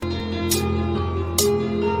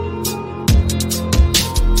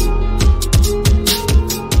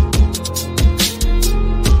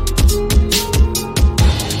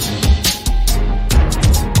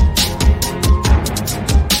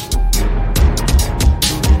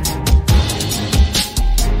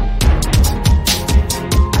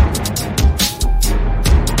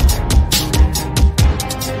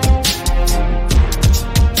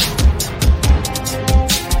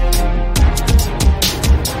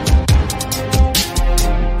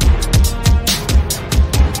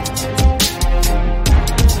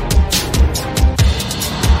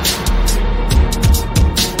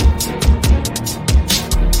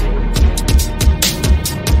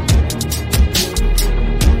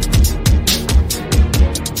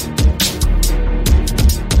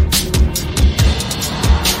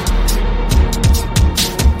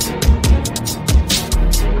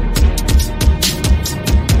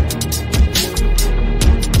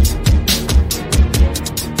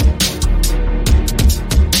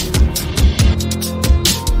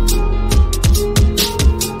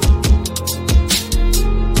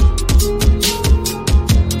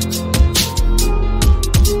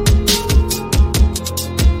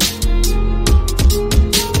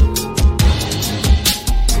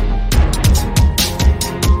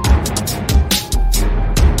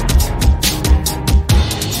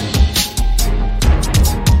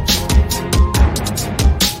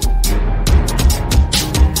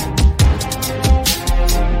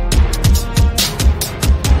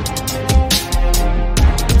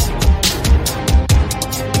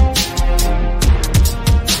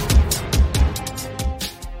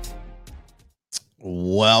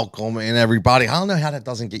Welcome in, everybody. I don't know how that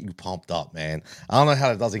doesn't get you pumped up, man. I don't know how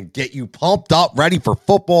that doesn't get you pumped up, ready for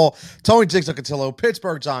football. Tony Jigsaw Cotillo,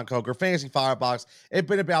 Pittsburgh John Coker, Fantasy Firebox. It's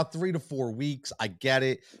been about 3 to 4 weeks. I get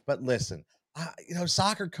it. But listen,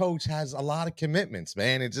 soccer coach has a lot of commitments,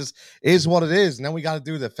 man. It just is what it is. And then we got to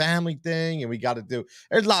do the family thing, and we got to do,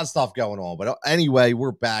 there's a lot of stuff going on. But anyway,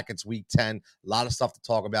 we're back. It's week 10. A lot of stuff to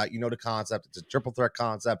talk about. You know the concept. It's a triple threat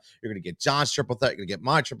concept. You're going to get John's triple threat. You're going to get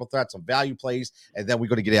my triple threat, some value plays, and then we're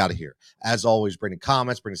going to get out of here. As always, bring the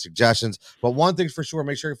comments, bring the suggestions. But one thing's for sure,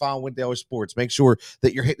 make sure you're following Win Daily Sports. Make sure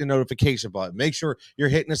that you're hitting the notification button. Make sure you're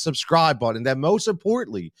hitting the subscribe button. And then most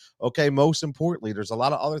importantly, there's a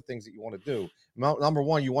lot of other things that you want to do. Number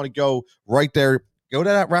one, you want to go right there. Go to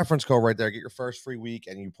that reference code right there. Get your first free week,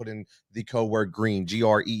 and you put in the code word GREEN,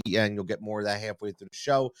 GREEN. You'll get more of that halfway through the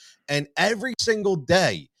show. And every single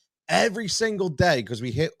day, because we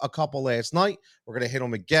hit a couple last night, we're going to hit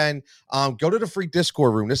them again. Go to the free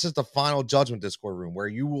Discord room. This is the Final Judgment Discord room where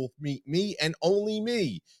you will meet me and only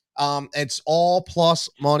me. It's all plus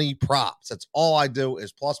money props. That's all I do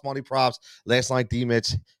is plus money props. Last night,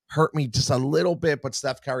 D-Mitch hurt me just a little bit, but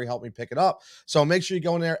Steph Curry helped me pick it up. So make sure you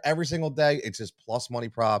go in there every single day. It's just plus money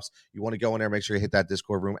props. You want to go in there, make sure you hit that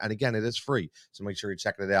Discord room. And again, it is free. So make sure you're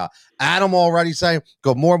checking it out. Adam already saying,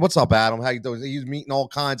 good morning. What's up, Adam? How you doing? He's meeting all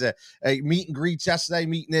kinds of meet and greets yesterday,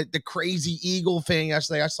 meeting the crazy Eagle thing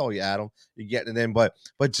yesterday. I saw you, Adam. You're getting it in. But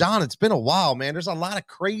John, it's been a while, man. There's a lot of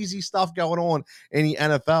crazy stuff going on in the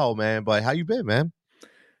NFL, man. But how you been, man?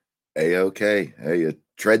 Okay. Hey,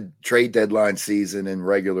 trade deadline season in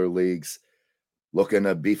regular leagues, looking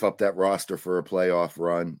to beef up that roster for a playoff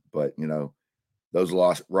run. But, those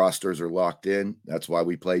rosters are locked in. That's why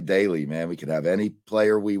we play daily, man. We can have any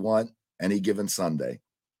player we want any given Sunday.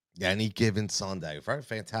 Any given Sunday. Very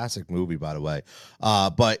fantastic movie, by the way.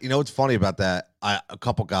 But what's funny about that? A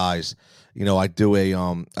couple guys, I do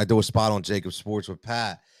a spot on Jacob Sports with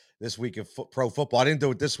Pat this week of pro football. I didn't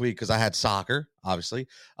do it this week because I had soccer, obviously.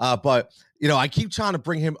 But I keep trying to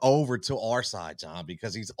bring him over to our side, John,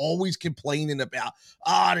 because he's always complaining about,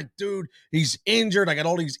 the dude, he's injured. I got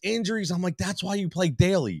all these injuries. I'm like, that's why you play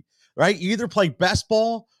daily, right? You either play best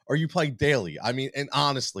ball or you play daily. I mean, and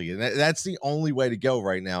honestly, and that's the only way to go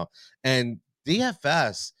right now. And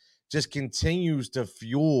DFS just continues to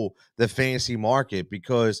fuel the fantasy market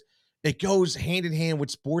because it goes hand in hand with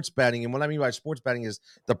sports betting. And what I mean by sports betting is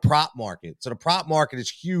the prop market. So the prop market is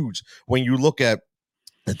huge when you look at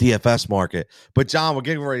the DFS market. But John, we're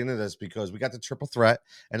getting right into this because we got the triple threat.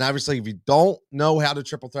 And obviously, if you don't know how the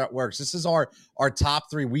triple threat works, this is our top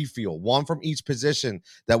three we feel. One from each position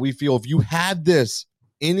that we feel if you have this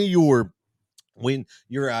in your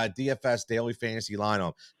DFS daily fantasy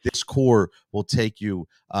lineup, this core will take you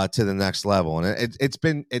to the next level. And it's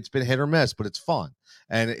been hit or miss, but it's fun.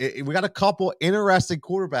 And we got a couple interesting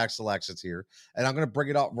quarterback selections here. And I'm going to bring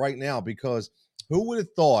it up right now because who would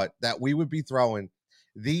have thought that we would be throwing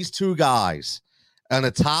these two guys on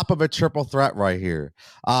the top of a triple threat right here?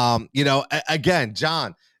 Again,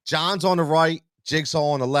 John's on the right,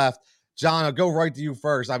 Jigsaw on the left. John, I'll go right to you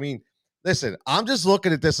first. I mean, listen, I'm just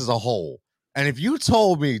looking at this as a whole. And if you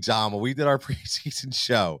told me, John, when we did our preseason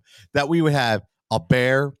show, that we would have a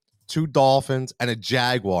Bear, 2 Dolphins, and a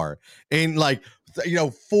Jaguar in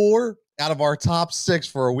 4 out of our top 6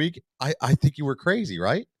 for a week, I think you were crazy,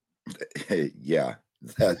 right? Yeah,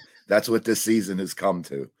 that's what this season has come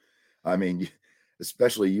to. I mean,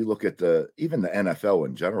 especially you look at even the NFL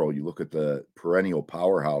in general, you look at the perennial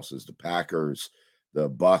powerhouses, the Packers, the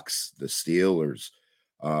Bucks, the Steelers.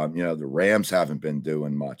 The Rams haven't been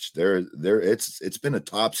doing much. It's been a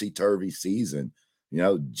topsy-turvy season.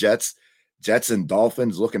 Jets and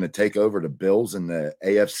Dolphins looking to take over the Bills in the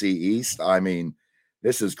AFC East. I mean,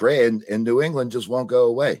 this is great, and New England just won't go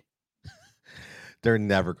away. They're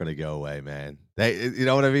never going to go away, man. You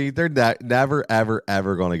know what I mean? They're never, ever,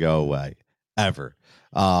 ever going to go away, ever.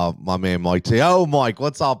 My man Mike. Oh, Mike,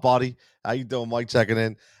 what's up, buddy? How you doing, Mike? Checking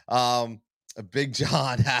in. Big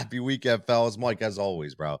John, happy weekend, fellas. Mike, as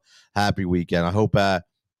always, bro, happy weekend. I hope,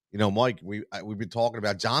 Mike, we've been talking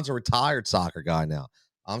about John's a retired soccer guy now.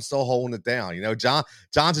 I'm still holding it down.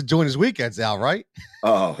 John's enjoying his weekends out, right?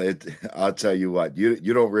 Oh, I'll tell you what,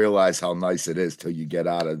 you don't realize how nice it is till you get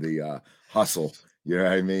out of the hustle. You know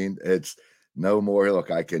what I mean? It's no more.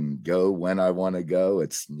 Look, I can go when I want to go.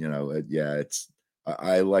 It's,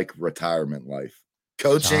 I like retirement life,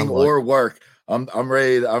 coaching or work. I'm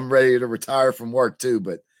ready to retire from work too,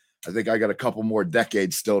 but I think I got a couple more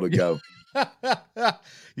decades still to go.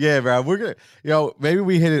 Yeah, bro. We're gonna, maybe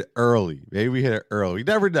we hit it early. Maybe we hit it early. You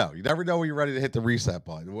never know. You never know when you're ready to hit the reset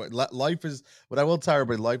button. Life is, what I will tell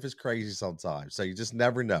everybody, life is crazy sometimes. So you just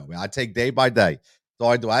never know. I take day by day. So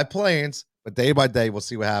I do. I have plans, but day by day, we'll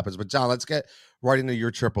see what happens. But John, let's get right into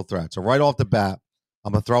your triple threat. So right off the bat,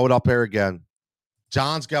 I'm gonna throw it up here again.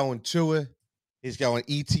 John's going Tua. He's going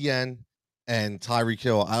ETN and Tyreek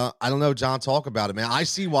Hill. I don't know, John. Talk about it, man. I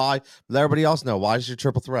see why. Let everybody else know. Why is your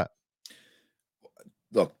triple threat?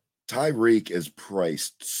 Look, Tyreek is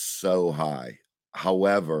priced so high.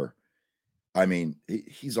 However, I mean,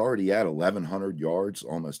 he's already at 1,100 yards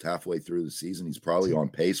almost halfway through the season. He's probably on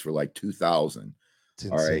pace for like 2,000. It's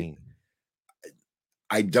insane.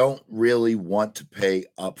 I don't really want to pay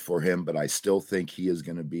up for him, but I still think he is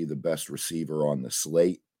going to be the best receiver on the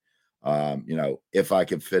slate. If I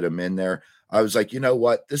could fit him in there, I was like, you know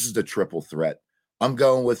what? This is the triple threat. I'm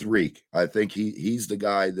going with Reek. I think he's the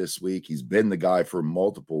guy this week. He's been the guy for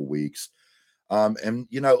multiple weeks.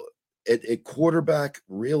 At quarterback,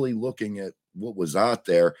 really looking at what was out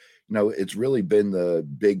there, it's really been the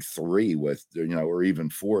big three with, or even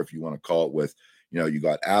four, if you want to call it, with, you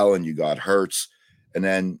got Allen, you got Hurts, and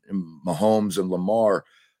then Mahomes and Lamar.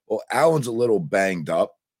 Well, Allen's a little banged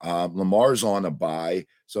up. Lamar's on a bye.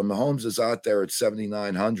 So Mahomes is out there at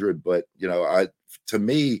 7,900. But, to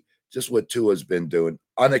me, just what Tua's been doing,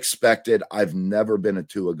 unexpected. I've never been a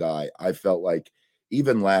Tua guy. I felt like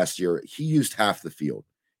even last year, he used half the field.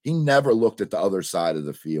 He never looked at the other side of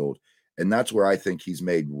the field. And that's where I think he's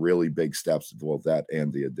made really big steps, both that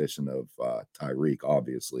and the addition of Tyreek,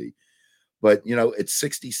 obviously. But, at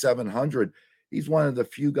 6,700, he's one of the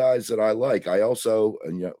few guys that I like. I also,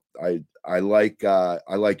 I like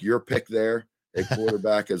your pick there at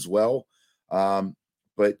quarterback as well.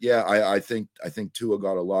 But yeah, I think Tua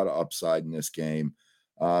got a lot of upside in this game.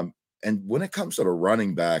 And when it comes to the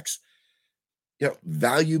running backs,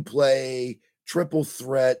 value play, triple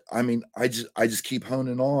threat. I mean, I just keep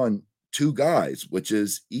honing on two guys, which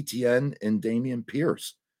is ETN and Dameon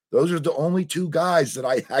Pierce. Those are the only two guys that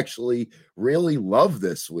I actually really love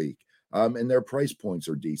this week. And their price points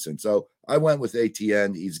are decent. So I went with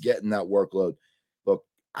ATN. He's getting that workload. Look,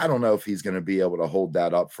 I don't know if he's going to be able to hold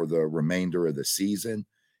that up for the remainder of the season,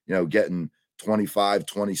 getting 25,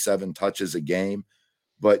 27 touches a game.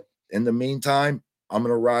 But in the meantime, I'm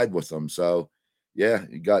going to ride with them. So, yeah,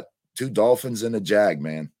 you got two Dolphins and a Jag,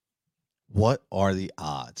 man. What are the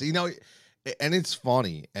odds? And it's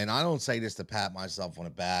funny, and I don't say this to pat myself on the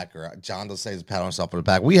back, or John doesn't say this to pat himself on the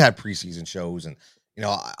back. We had preseason shows, and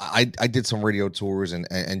I did some radio tours,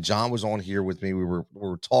 and John was on here with me. We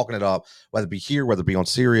were talking it up, whether it be here, whether it be on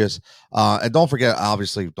Sirius. And don't forget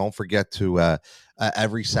to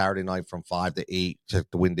every Saturday night from 5 to 8, check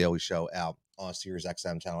the Win Daily Show out on Sirius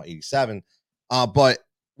XM channel 87. But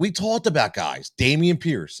we talked about guys, Dameon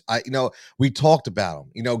Pierce. We talked about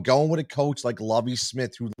him. Going with a coach like Lovie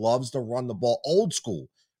Smith, who loves to run the ball, old school.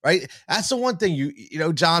 Right. That's the one thing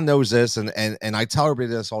John knows this. And I tell everybody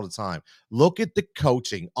this all the time. Look at the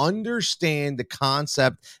coaching, understand the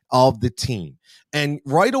concept of the team. And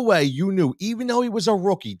right away, you knew, even though he was a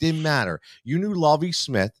rookie, didn't matter. You knew Lovie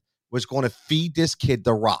Smith was going to feed this kid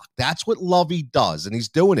the rock. That's what Lovie does. And he's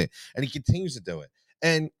doing it, and he continues to do it.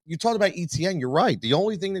 And you talked about ETN. You're right. The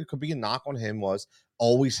only thing that could be a knock on him was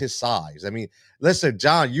always his size. I mean, listen,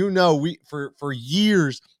 John, we for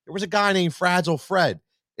years, there was a guy named Fragile Fred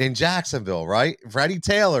in Jacksonville, right? Freddie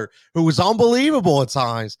Taylor, who was unbelievable at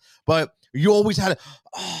times, but you always had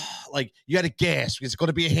you had to gasp. Is it going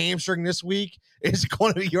to be a hamstring this week? Is it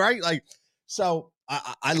going to be right? So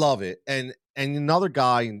I love it. And another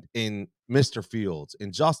guy in Mr. Fields,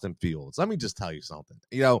 in Justin Fields. Let me just tell you something.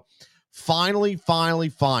 Finally,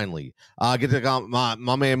 get to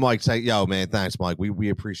my man Mike say, yo, man, thanks, Mike. We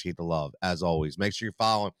appreciate the love, as always. Make sure you're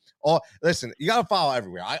following. Listen, you got to follow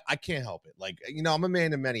everywhere. I can't help it. I'm a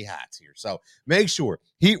man in many hats here. So make sure,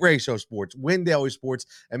 Heat Ratio Sports, Win Daily Sports,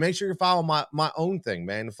 and make sure you follow my own thing,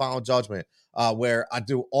 man, the Final Judgment, where I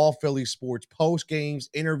do all Philly sports, post games,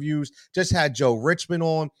 interviews. Just had Joe Richmond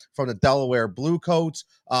on from the Delaware Bluecoats,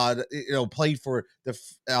 played for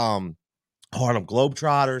the Harlem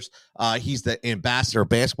Globetrotters. He's the ambassador of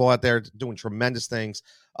basketball out there, doing tremendous things.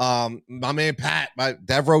 My man Pat, my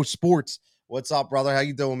Devro Sports. What's up, brother? How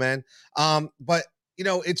you doing, man? But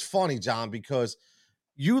it's funny, John, because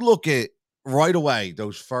you look at right away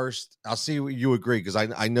those first. I'll see what you agree, because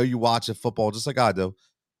I know you watch it football just like I do.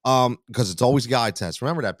 Because it's always the eye test.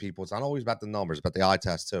 Remember that, people. It's not always about the numbers, but the eye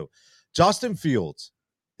test too. Justin Fields,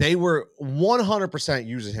 they were 100%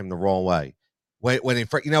 using him the wrong way. When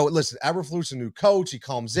listen, Eberflus, a new coach, he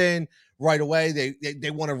comes in, right away.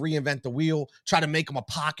 They want to reinvent the wheel, try to make him a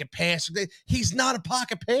pocket passer. He's not a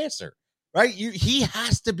pocket passer, right? He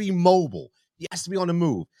has to be mobile. He has to be on the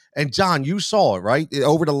move. And John, you saw it, right?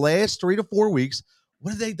 Over the last 3 to 4 weeks,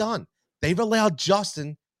 what have they done? They've allowed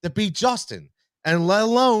Justin to be Justin, and let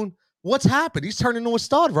alone what's happened. He's turned into a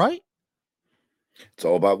stud, right? It's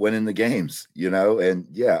all about winning the games, and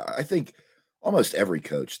yeah, I think almost every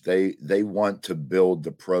coach, they want to build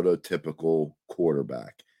the prototypical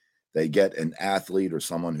quarterback. They get an athlete or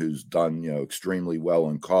someone who's done, extremely well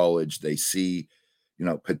in college. They see,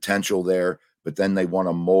 potential there, but then they want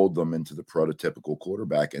to mold them into the prototypical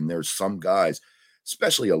quarterback. And there's some guys,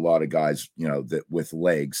 especially a lot of guys, that with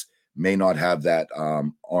legs may not have that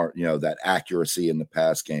that accuracy in the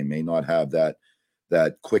pass game, may not have that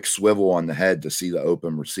quick swivel on the head to see the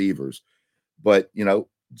open receivers. But,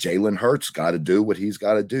 Jalen Hurts got to do what he's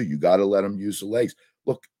got to do. You got to let him use the legs.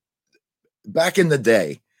 Look, back in the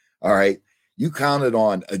day, all right, you counted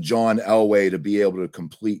on a John Elway to be able to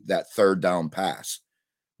complete that third down pass.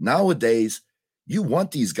 Nowadays, you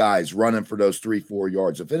want these guys running for those 3-4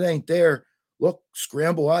 yards. If it ain't there, look,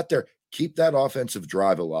 scramble out there. Keep that offensive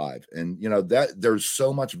drive alive. And, that there's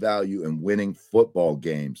so much value in winning football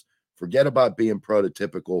games. Forget about being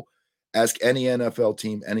prototypical. Ask any NFL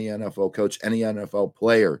team, any NFL coach, any NFL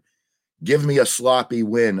player, give me a sloppy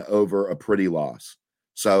win over a pretty loss.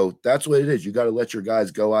 So that's what it is. You got to let your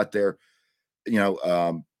guys go out there,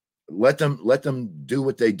 let them do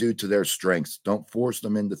what they do to their strengths. Don't force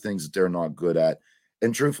them into things that they're not good at.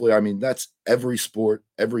 And truthfully, I mean, that's every sport,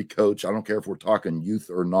 every coach. I don't care if we're talking youth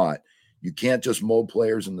or not. You can't just mold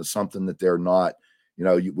players into something that they're not.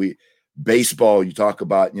 Baseball, you talk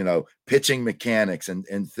about, pitching mechanics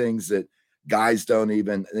and things that guys don't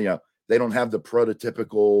even, they don't have the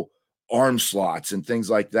prototypical arm slots and things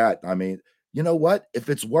like that. I mean, you know what? If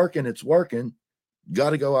it's working, it's working. You got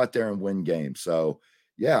to go out there and win games. So,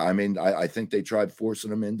 yeah, I mean, I think they tried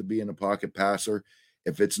forcing him into being a pocket passer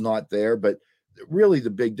if it's not there. But really the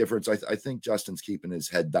big difference, I think Justin's keeping his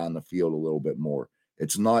head down the field a little bit more.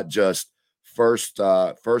 It's not just first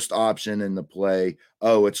option in the play.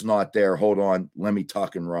 Oh, it's not there. Hold on. Let me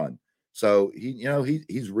tuck and run. So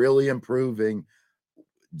he's really improving.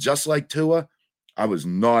 Just like Tua, I was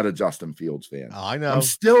not a Justin Fields fan. I know. I'm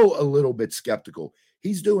still a little bit skeptical.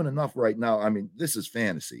 He's doing enough right now. I mean, this is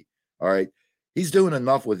fantasy. All right. He's doing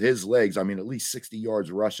enough with his legs. I mean, at least 60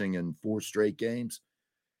 yards rushing in 4 straight games.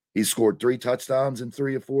 He's scored 3 touchdowns in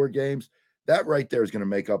 3 or 4 games. That right there is going to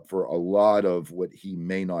make up for a lot of what he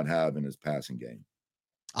may not have in his passing game.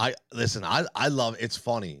 I love it's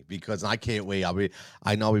funny because I can't wait.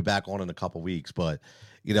 I know I'll be back on in a couple weeks, but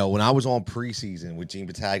when I was on preseason with Gene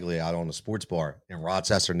Battaglia out on the sports bar in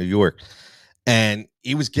Rochester, New York, and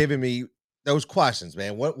he was giving me those questions,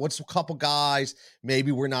 man. What's a couple guys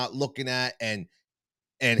maybe we're not looking at? And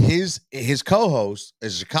his co-host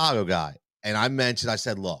is a Chicago guy. And I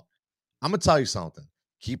said, look, I'm gonna tell you something.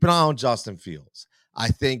 Keep an eye on Justin Fields. I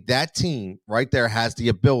think that team right there has the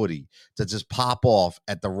ability to just pop off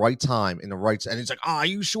at the right time in the right. And he's like, "Oh, are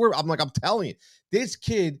you sure?" I'm like, "I'm telling you, this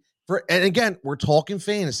kid." And again, we're talking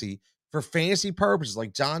fantasy for fantasy purposes,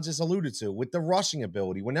 like John just alluded to, with the rushing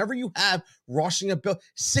ability. Whenever you have rushing ability,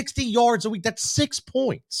 60 yards a week, that's 6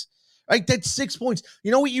 points. Right? That's 6 points.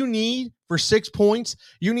 You know what you need for 6 points?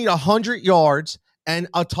 You need 100 yards and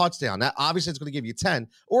a touchdown. That obviously it's going to give you 10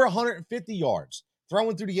 or 150 yards.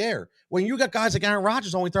 Throwing through the air when you got guys like Aaron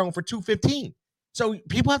Rodgers only throwing for 215. So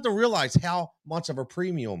people have to realize how much of a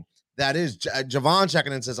premium that is. Javon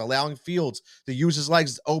checking in says allowing Fields to use his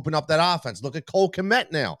legs to open up that offense. Look at Cole Kmet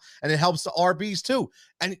now, and it helps the RBs too.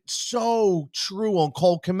 And it's so true on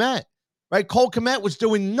Cole Kmet, right? Cole Kmet was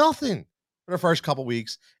doing nothing for the first couple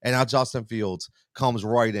weeks, and now Justin Fields comes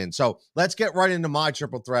right in. So let's get right into my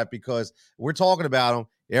triple threat because we're talking about him.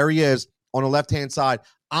 There he is on the left-hand side.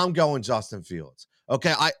 I'm going Justin Fields.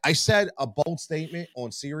 Okay, I said a bold statement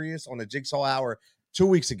on Sirius on the Jigsaw Hour 2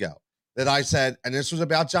 weeks ago that I said, and this was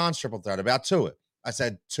about John's triple threat, about Tua. I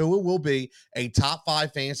said Tua will be a top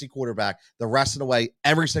 5 fantasy quarterback the rest of the way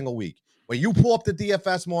every single week. When you pull up the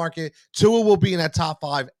DFS market, Tua will be in that top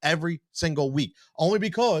 5 every single week, only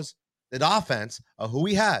because the offense of who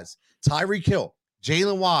he has, Tyreek Hill,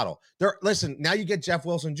 Jalen Waddle. Listen, now you get Jeff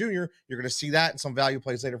Wilson Jr. You're going to see that in some value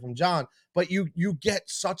plays later from John. But you get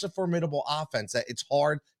such a formidable offense that it's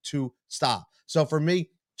hard to stop. So for me,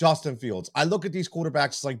 Justin Fields. I look at these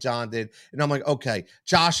quarterbacks like John did, and I'm like, okay,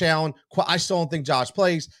 Josh Allen, I still don't think Josh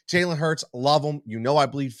plays. Jalen Hurts, love him. I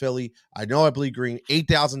bleed Philly. I know I bleed Green,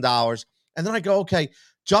 $8,000. And then I go, okay,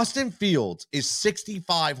 Justin Fields is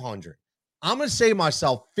 $6,500. I'm going to save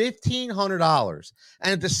myself $1,500.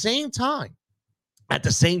 And at the same time,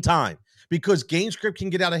 because game script can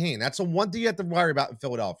get out of hand. That's the one thing you have to worry about in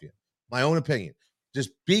Philadelphia. My own opinion. Just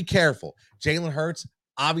be careful. Jalen Hurts,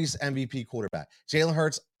 obvious MVP quarterback. Jalen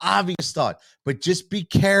Hurts, obvious stud. But just be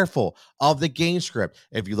careful of the game script.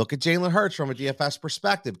 If you look at Jalen Hurts from a DFS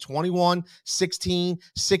perspective, 21, 16,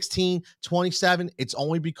 16, 27, it's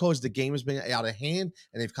only because the game has been out of hand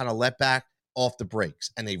and they've kind of let back off the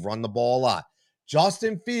brakes and they run the ball a lot.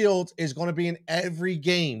 Justin Fields is going to be in every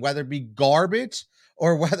game, whether it be garbage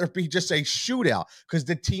or whether it be just a shootout, because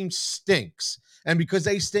the team stinks. And because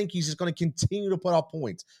they stink, he's just going to continue to put up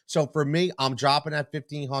points. So for me, I'm dropping at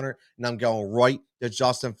 1,500 and I'm going right to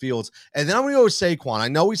Justin Fields. And then I'm going to go with Saquon. I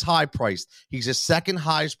know he's high priced. He's the second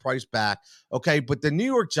highest priced back. Okay. But the New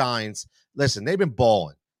York Giants, listen, they've been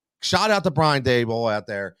balling. Shout out to Brian Daboll out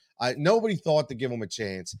there. Nobody thought to give him a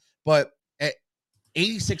chance, but at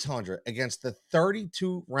 8,600 against the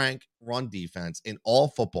 32 ranked run defense in all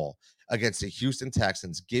football against the Houston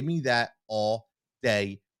Texans, give me that all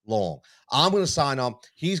day long. I'm going to sign up.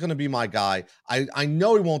 He's going to be my guy. I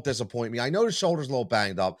know he won't disappoint me. I know his shoulder's a little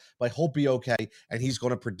banged up, but he'll be okay, and he's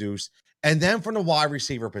going to produce. And then from the wide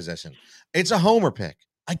receiver position, it's a homer pick.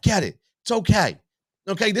 I get it. It's okay.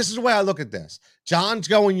 Okay, this is the way I look at this. John's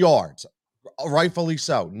going yards, rightfully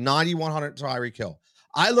so. 9,100 Tyreek Hill.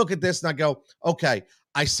 I look at this and I go, okay,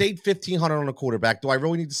 I saved 1,500 on a quarterback. Do I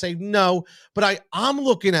really need to save? No, but I'm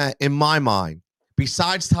looking at, in my mind,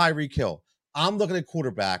 besides Tyreek Hill, I'm looking at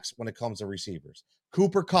quarterbacks when it comes to receivers.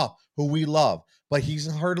 Cooper Kupp, who we love, but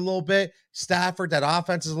he's hurt a little bit. Stafford, that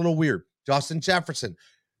offense is a little weird. Justin Jefferson.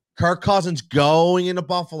 Kirk Cousins going into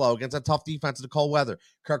Buffalo against a tough defense in the cold weather.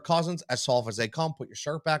 Kirk Cousins, as soft as they come, put your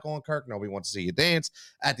shirt back on, Kirk. Nobody wants to see you dance.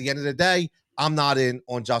 At the end of the day, I'm not in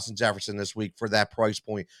on Justin Jefferson this week for that price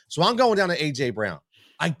point. So I'm going down to A.J. Brown.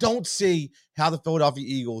 I don't see how the Philadelphia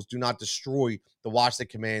Eagles do not destroy the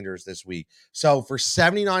Washington Commanders this week. So for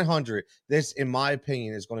 7,900, this, in my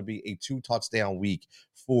opinion, is going to be a 2-touchdown week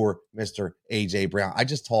for Mr. A.J. Brown. I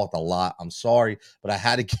just talked a lot. I'm sorry, but I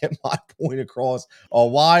had to get my point across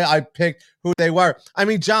on why I picked who they were. I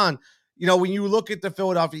mean, John, when you look at the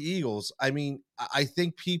Philadelphia Eagles, I mean, I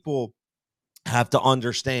think people have to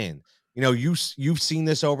understand. You've seen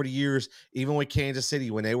this over the years, even with Kansas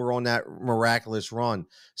City when they were on that miraculous run.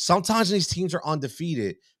 Sometimes these teams are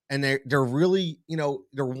undefeated and they're really,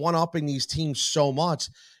 they're one-upping these teams so much.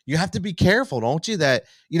 You have to be careful, don't you? That,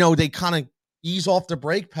 they kind of ease off the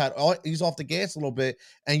brake pad, ease off the gas a little bit,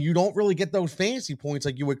 and you don't really get those fantasy points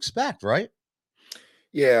like you expect, right?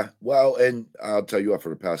 Yeah, well, and I'll tell you what, for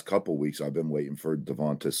the past couple of weeks, I've been waiting for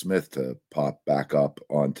Devonta Smith to pop back up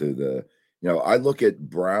onto the. I look at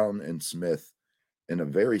Brown and Smith in a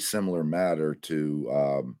very similar manner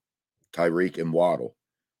to Tyreek and Waddle,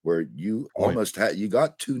 where you almost you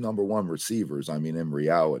got two number one receivers. I mean, in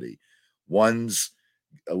reality, one's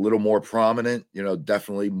a little more prominent,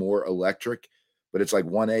 definitely more electric, but it's like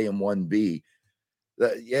 1A and 1B.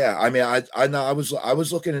 Yeah, I mean, I know I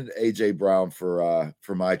was looking at AJ Brown for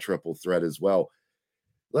my triple threat as well.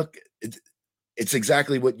 Look, it's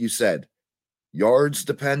exactly what you said. Yards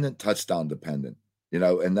dependent, touchdown dependent,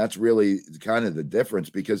 and that's really kind of the difference,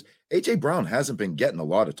 because A.J. Brown hasn't been getting a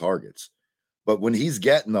lot of targets, but when he's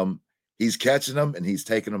getting them, he's catching them and he's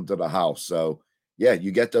taking them to the house. So, yeah,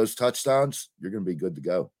 you get those touchdowns, you're going to be good to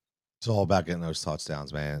go. It's all about getting those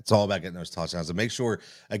touchdowns, man. It's all about getting those touchdowns. And make sure,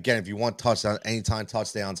 again, if you want touchdowns, anytime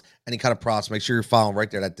touchdowns, any kind of props, make sure you're following right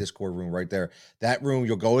there, that Discord room right there. That room,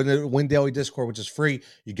 you'll go into the Win Daily Discord, which is free.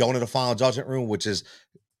 You go into the Final Judgment room, which is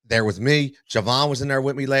there with me. Javon was in there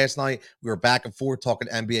with me last night. We were back and forth talking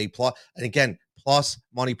NBA plus. And again, plus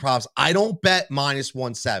money props. I don't bet minus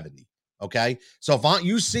 170. Okay. So if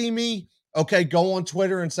you see me, okay, go on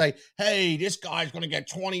Twitter and say, hey, this guy's going to get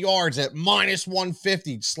 20 yards at minus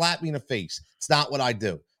 150. Slap me in the face. It's not what I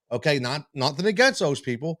do. Okay. Nothing against those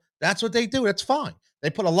people. That's what they do. That's fine. They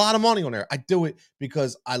put a lot of money on there. I do it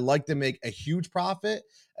because I like to make a huge profit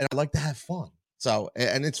and I like to have fun. So,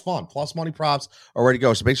 and it's fun. Plus money props are ready to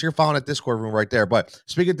go. So make sure you're following that Discord room right there. But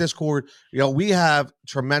speaking of Discord, we have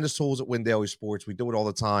tremendous tools at Win Daily Sports. We do it all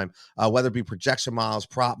the time, whether it be projection models,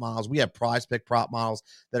 prop models. We have prize pick prop models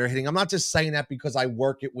that are hitting. I'm not just saying that because I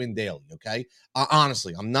work at Win Daily, okay?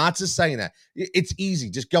 Honestly, I'm not just saying that. It's easy.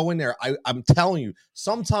 Just go in there. I'm telling you,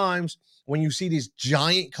 sometimes when you see these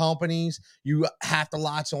giant companies, you have to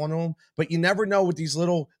latch on them, but you never know what these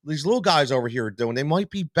little guys over here are doing. They might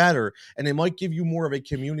be better and they might give you more of a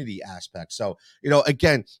community aspect. So,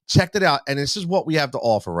 again, check it out. And this is what we have to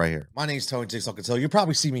offer right here. My name is Tony Jigsaw Cotillo. You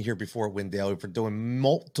probably see me here before at Win Daily for doing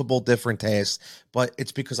multiple different tasks, but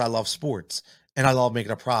it's because I love sports and I love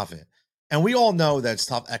making a profit. And we all know that it's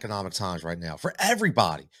tough economic times right now for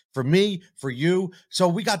everybody, for me, for you. So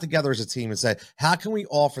we got together as a team and said, how can we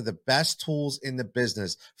offer the best tools in the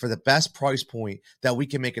business for the best price point that we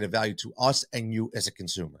can make it a value to us and you as a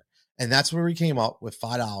consumer? And that's where we came up with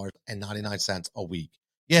 $5.99 a week.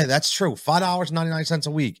 Yeah, that's true. $5.99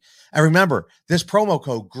 a week. And remember, this promo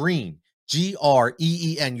code GREEN, GREEN.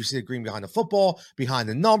 You see the green behind the football, behind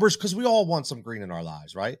the numbers, because we all want some green in our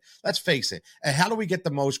lives, right? Let's face it. And how do we get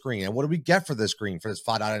the most green? And what do we get for this green, for this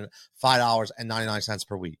 $5.99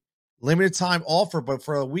 per week? Limited time offer, but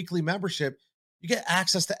for a weekly membership, you get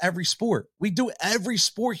access to every sport. We do every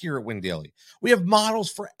sport here at Win Daily. We have models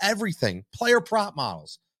for everything, player prop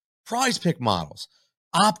models, prize pick models,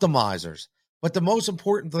 optimizers. But the most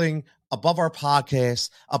important thing above our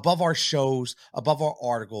podcasts, above our shows, above our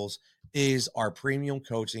articles is our premium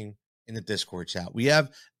coaching in the Discord chat. We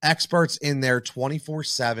have experts in there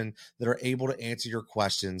 24/7 that are able to answer your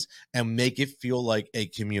questions and make it feel like a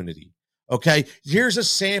community. Okay, here's a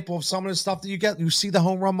sample of some of the stuff that you get. You see the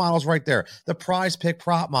home run models right there, the prize pick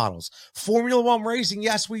prop models, Formula One racing.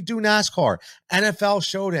 Yes, we do NASCAR, NFL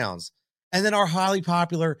showdowns, and then our highly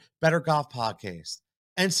popular Better Golf podcast.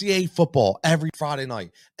 NCAA football every Friday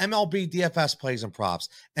night, MLB DFS plays and props.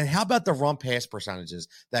 And how about the run pass percentages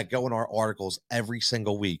that go in our articles every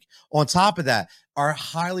single week? On top of that, our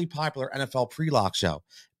highly popular NFL pre-lock show,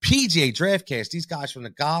 PGA Draftcast. These guys from the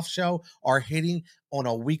golf show are hitting on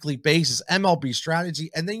a weekly basis, MLB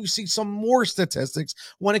strategy. And then you see some more statistics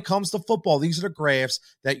when it comes to football. These are the graphs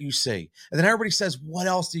that you see. And then everybody says, what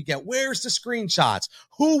else do you get? Where's the screenshots?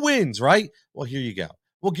 Who wins, right? Well, here you go.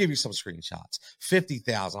 We'll give you some screenshots.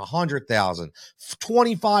 50,000, 100,000,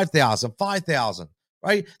 25,000, 5,000,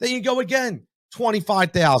 right? Then you go again,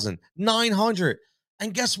 25,000, 900.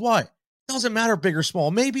 And guess what? Doesn't matter big or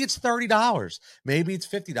small. Maybe it's $30. Maybe it's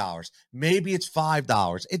 $50. Maybe it's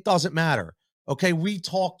 $5. It doesn't matter. Okay, we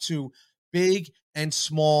talk to big and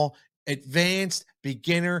small, advanced,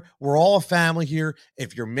 beginner. We're all a family here.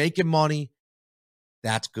 If you're making money,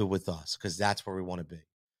 that's good with us because that's where we want to be.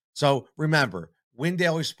 So remember, Win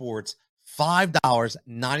Daily Sports,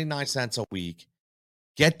 $5.99 a week.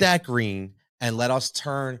 Get that green and let us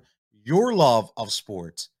turn your love of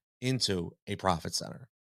sports into a profit center.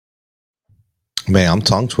 Man, I'm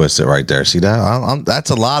tongue twisted right there. See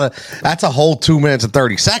that? That's a whole 2 minutes and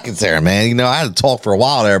 30 seconds there, man. You know, I had to talk for a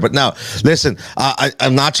while there, but no, listen,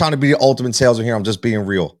 I'm not trying to be the ultimate salesman here. I'm just being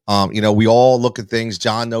real. You know, we all look at things.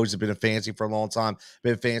 John knows it's been fancy for a long time.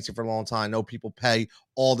 I know people pay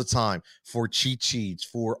all the time for cheat sheets,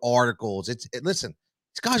 for articles. Listen,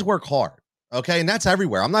 these guys work hard. Okay. And that's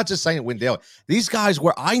everywhere. I'm not just saying it Win Daily. These guys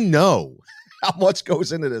I know how much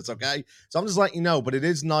goes into this, okay? So I'm just letting you know, but it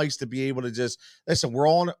is nice to be able to just listen. We're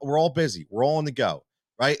all busy. We're all on the go,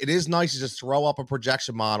 right? It is nice to just throw up a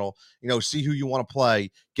projection model, you know, see who you want to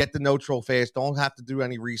play, get the no-troll fast. Don't have to do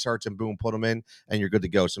any research, and boom, put them in, and you're good to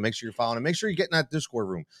go. So make sure you're following, and make sure you're getting that Discord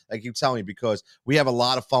room. I keep telling you because we have a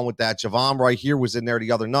lot of fun with that. Javon right here was in there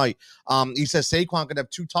the other night. He says Saquon could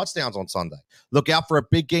have 2 touchdowns on Sunday. Look out for a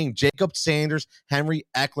big game. Jacob Sanders, Henry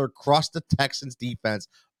Eckler crushed the Texans defense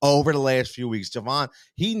over the last few weeks. Javon,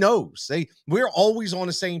 he knows. We're always on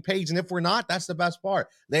the same page, and if we're not, that's the best part.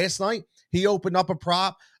 Last night, he opened up a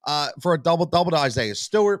prop for a double-double to Isaiah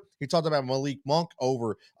Stewart. He talked about Malik Monk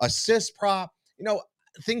over assist prop. You know,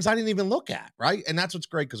 things I didn't even look at, right? And that's what's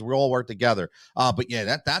great because we all work together. But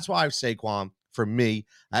yeah, that's why I have Saquon for me.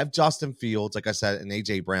 I have Justin Fields, like I said, and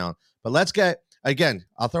A.J. Brown. But let's get, again,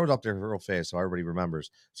 I'll throw it up there real fast so everybody remembers.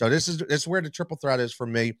 So this is where the triple threat is for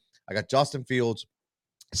me. I got Justin Fields,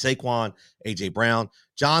 Saquon, A.J. Brown.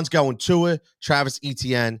 John's going Tua, Travis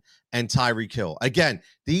Etienne, and Tyreek Hill. Again,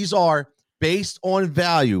 these are based on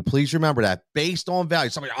value. Please remember that. Based on value.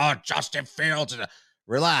 Somebody, Justin Fields.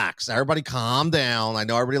 Relax. Everybody calm down. I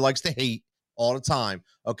know everybody likes to hate all the time.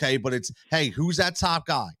 Okay, but it's, hey, who's that top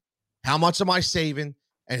guy? How much am I saving?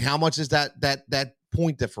 And how much is that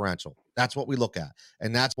point differential? That's what we look at.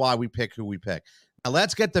 And that's why we pick who we pick. Now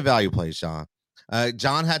let's get the value plays, Sean.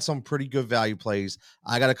 John had some pretty good value plays.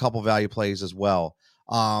 I got a couple value plays as well.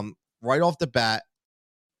 Right off the bat,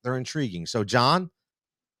 they're intriguing. So, John,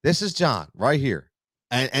 this is John right here.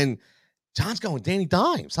 And John's going Danny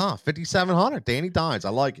Dimes, huh? 5,700, Danny Dimes. I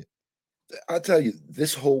like it. I'll tell you,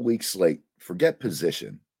 this whole week slate, forget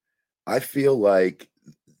position. I feel like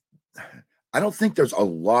I don't think there's a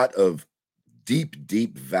lot of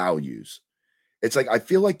deep values. It's like I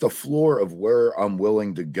feel like the floor of where I'm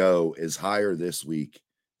willing to go is higher this week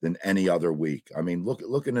than any other week. I mean,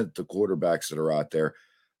 looking at the quarterbacks that are out there,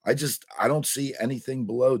 I don't see anything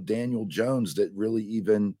below Daniel Jones that really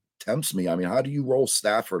even tempts me. I mean, how do you roll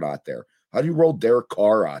Stafford out there? How do you roll Derek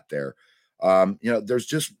Carr out there? There's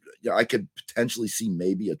just, I could potentially see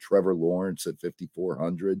maybe a Trevor Lawrence at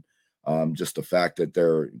 5,400. Just the fact that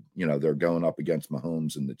they're going up against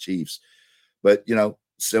Mahomes and the Chiefs. But,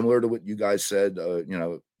 similar to what you guys said,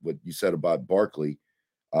 what you said about Barkley,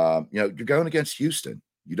 you're going against Houston.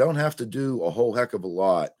 You don't have to do a whole heck of a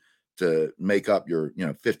lot to make up your,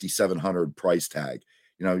 5,700 price tag.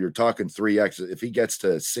 You're talking 3x. If he gets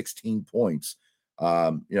to 16 points,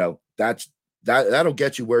 that'll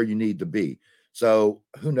get you where you need to be. So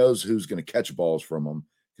who knows who's going to catch balls from them,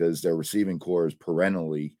 because their receiving core is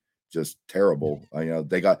perennially just terrible.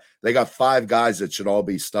 They got 5 guys that should all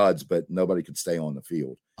be studs, but nobody could stay on the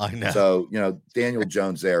field. I know. So, Daniel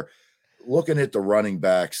Jones there. Looking at the running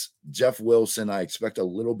backs, Jeff Wilson, I expect a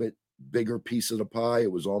little bit bigger piece of the pie.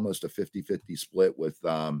 It was almost a 50-50 split with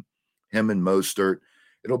him and Mostert.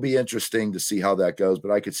 It'll be interesting to see how that goes,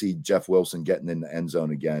 but I could see Jeff Wilson getting in the end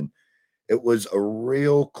zone again. It was a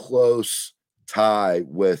real close tie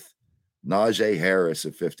with Najee Harris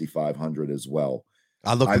at 5,500 as well.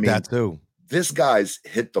 I looked at that too. This guy's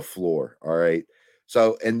hit the floor. All right.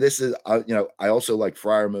 So, and this is, I also like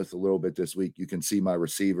Freiermuth a little bit this week. You can see my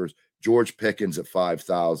receivers. George Pickens at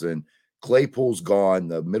 5,000. Claypool's gone.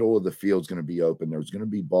 The middle of the field's going to be open. There's going to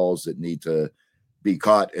be balls that need to be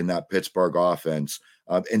caught in that Pittsburgh offense.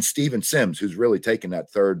 And Steven Sims, who's really taken that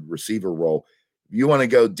third receiver role. If you want to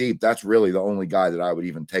go deep, that's really the only guy that I would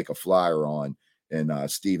even take a flyer on in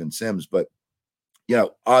Steven Sims. But,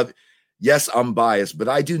 yes, I'm biased, but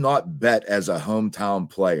I do not bet as a hometown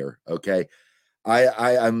player, okay?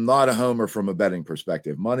 I'm not a homer from a betting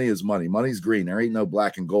perspective. Money is money. Money's green. There ain't no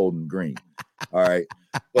black and gold and green. All right.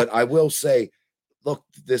 But I will say, look,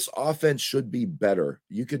 this offense should be better.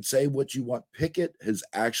 You could say what you want. Pickett has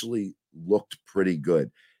actually looked pretty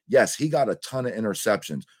good. Yes, he got a ton of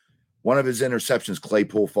interceptions. One of his interceptions,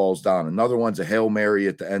 Claypool falls down. Another one's a Hail Mary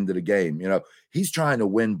at the end of the game. He's trying to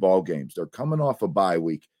win ball games. They're coming off a bye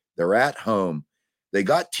week. They're at home. They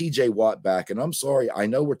got TJ Watt back. And I'm sorry, I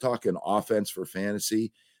know we're talking offense for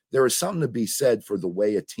fantasy. There is something to be said for the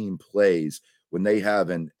way a team plays when they have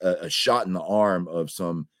a shot in the arm of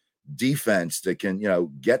some defense that can,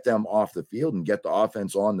 get them off the field and get the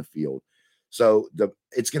offense on the field. So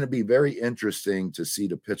it's going to be very interesting to see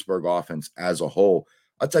the Pittsburgh offense as a whole.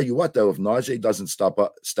 I'll tell you what, though, if Najee doesn't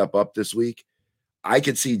step up this week, I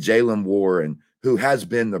could see Jaylen Warren, who has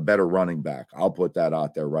been the better running back. I'll put that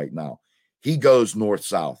out there right now. He goes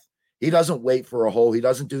north-south. He doesn't wait for a hole. He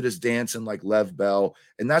doesn't do this dancing like Lev Bell.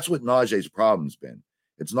 And that's what Najee's problem's been.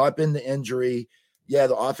 It's not been the injury. Yeah,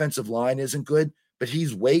 the offensive line isn't good, but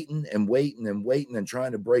he's waiting and waiting and waiting and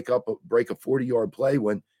trying to break a 40-yard play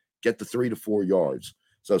when get the 3 to 4 yards.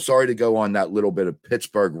 So sorry to go on that little bit of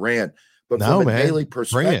Pittsburgh rant, but from a daily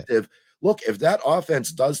perspective, look, if that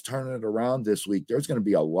offense does turn it around this week, there's going to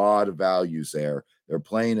be a lot of values there. They're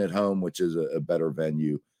playing at home, which is a better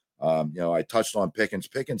venue. I touched on Pickens.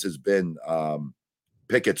 Pickens has been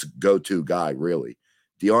Pickett's go-to guy, really.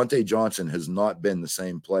 Deontay Johnson has not been the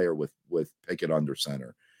same player with Pickett under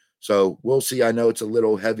center. So we'll see. I know it's a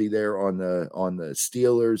little heavy there on the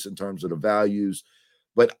Steelers in terms of the values,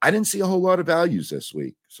 but I didn't see a whole lot of values this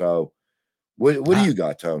week. So what do you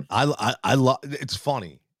got, Tone? I love. It's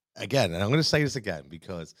funny again, and I'm going to say this again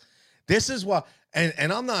because this is what,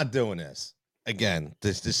 and I'm not doing this again.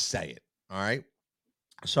 Just say it. All right.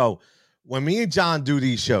 So when me and John do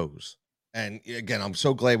these shows, and again, I'm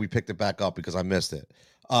so glad we picked it back up because I missed it.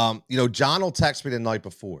 John will text me the night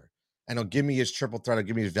before and he'll give me his triple threat. He'll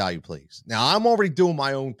give me his value plays. Now I'm already doing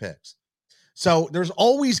my own picks. So there's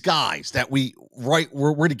always guys that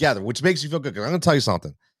we're together, which makes me feel good. I'm going to tell you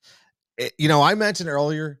something. I mentioned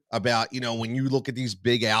earlier about, when you look at these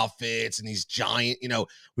big outfits and these giant,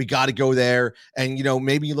 we got to go there. And,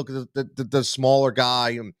 maybe you look at the smaller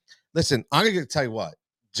guy. And listen, I'm going to tell you what.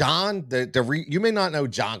 John, you may not know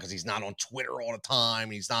John because he's not on Twitter all the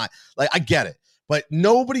time. He's not I get it, but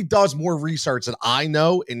nobody does more research than I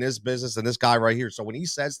know in this business than this guy right here. So when he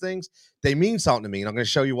says things, they mean something to me, and I'm going to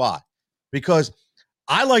show you why. Because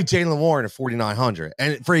I like Jaylen Warren at 4,900,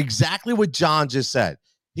 and for exactly what John just said,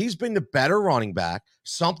 he's been the better running back.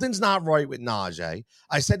 Something's not right with Najee.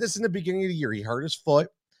 I said this in the beginning of the year. He hurt his foot.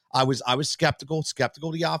 I was skeptical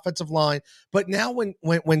of the offensive line, but now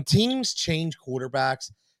when teams change quarterbacks,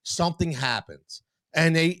 something happens.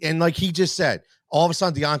 And like he just said, all of a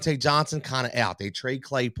sudden Deontay Johnson kind of out. They trade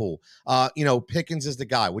Claypool. Pickens is the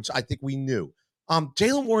guy, which I think we knew.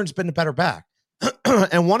 Jaylen Warren's been the better back.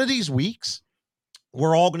 And one of these weeks,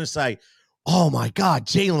 we're all going to say, oh my God,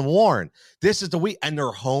 Jaylen Warren, this is the week. And they're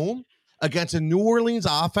home against a New Orleans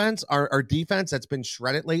offense, our defense that's been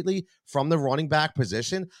shredded lately from the running back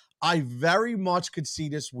position. I very much could see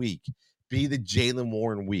this week be the Jaylen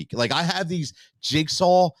Warren week. Like, I have these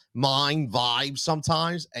jigsaw mind vibes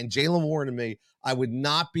sometimes, and Jaylen Warren to me, I would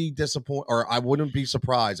not be disappointed, or I wouldn't be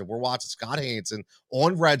surprised if we're watching Scott Hanson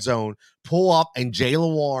on Red Zone pull up and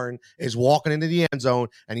Jaylen Warren is walking into the end zone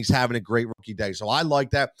and he's having a great rookie day. So I like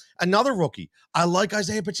that. Another rookie, I like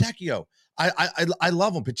Isaiah Pacheco. I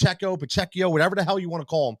love him. Pacheco, whatever the hell you want to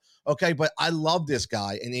call him. Okay, but I love this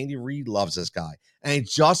guy, and Andy Reid loves this guy. And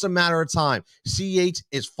it's just a matter of time. CH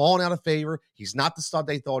is falling out of favor. He's not the stud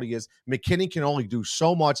they thought he is. McKinney can only do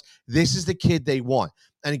so much. This is the kid they want.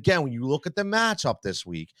 And again, when you look at the matchup this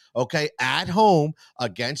week, okay, at home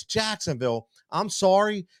against Jacksonville, I'm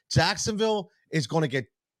sorry, Jacksonville is going to get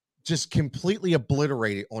just completely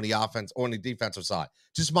obliterated on the offense, on the defensive side.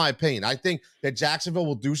 Just my opinion. I think that Jacksonville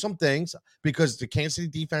will do some things because the Kansas City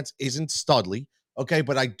defense isn't studly. Okay,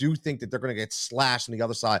 but I do think that they're going to get slashed on the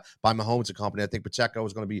other side by Mahomes and company. I think Pacheco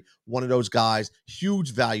is going to be one of those guys.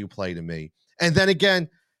 Huge value play to me. And then again,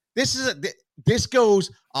 this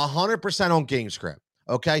goes 100% on game script.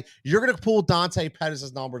 Okay, you're going to pull Dante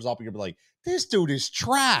Pettis' numbers up and you'll be like, this dude is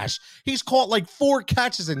trash. He's caught like 4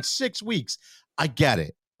 catches in 6 weeks. I get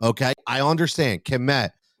it. Okay, I understand. Kmet,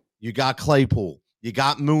 you got Claypool, you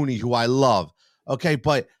got Mooney, who I love. Okay,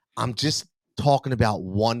 but I'm just talking about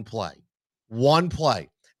one play.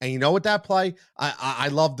 And you know what that play? I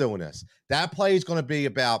love doing this. That play is going to be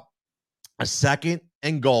about a 2nd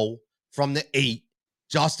and goal from the 8.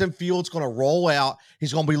 Justin Fields going to roll out.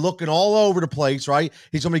 He's going to be looking all over the place, right?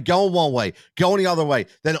 He's going to be going one way, going the other way.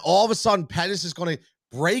 Then all of a sudden, Pettis is going to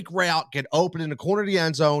break route, get open in the corner of the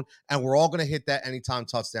end zone, and we're all going to hit that anytime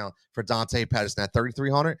touchdown for Dante Pettis. And that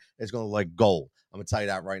 3,300 is going to look like gold. I'm going to tell you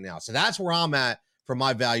that right now. So that's where I'm at for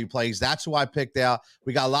my value plays. That's who I picked out.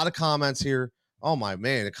 We got a lot of comments here. Oh, my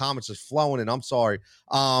man. The comments are flowing, and I'm sorry.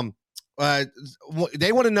 They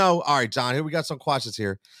want to know, all right, John, here we got some questions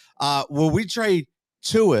here. Will we trade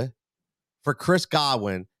Tua for Chris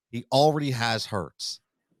Godwin? He already has Hurts.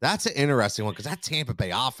 That's an interesting one because that Tampa Bay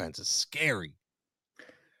offense is scary.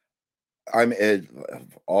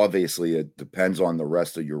 Obviously, it depends on the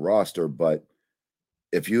rest of your roster, but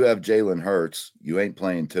if you have Jalen Hurts, you ain't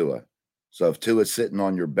playing Tua. So if Tua's sitting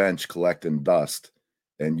on your bench collecting dust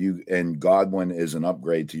and Godwin is an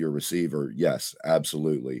upgrade to your receiver, yes,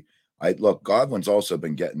 absolutely. Look, Godwin's also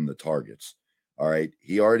been getting the targets. All right.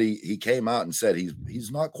 He came out and said he's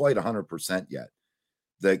not quite 100% yet.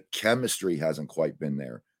 The chemistry hasn't quite been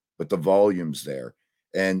there, but the volume's there.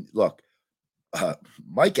 And look,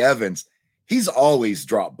 Mike Evans, he's always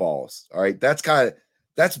dropped balls. All right. That's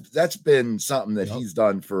been something that he's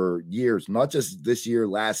done for years, not just this year,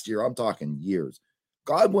 last year. I'm talking years.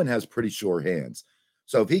 Godwin has pretty sure hands.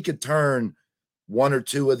 So if he could turn 1 or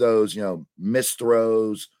 2 of those, missed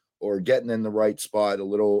throws or getting in the right spot a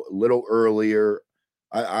little earlier,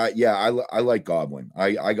 I like Godwin.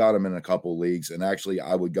 I got him in a couple leagues, and actually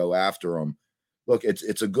I would go after him. Look,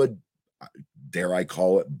 it's a good, dare I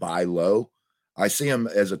call it, buy low. I see him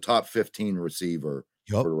as a top 15 receiver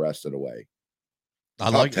for the rest of the way. I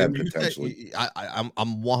like 10 potentially. I'm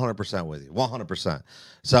 100% with you. 100%.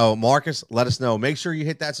 So Marcus, let us know. Make sure you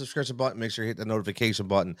hit that subscription button. Make sure you hit the notification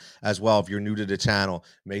button as well. If you're new to the channel,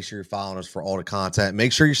 make sure you're following us for all the content.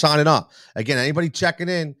 Make sure you're signing up. Again, anybody checking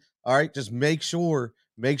in, all right, just make sure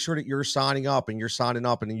that you're signing up and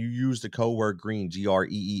then you use the code word green,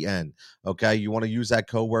 GREEN. Okay. You want to use that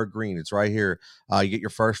code word green. It's right here. You get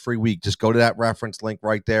your first free week. Just go to that reference link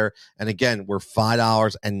right there. And again, we're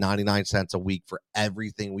 $5.99 a week for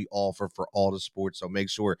everything we offer for all the sports. So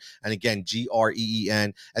make sure. And again,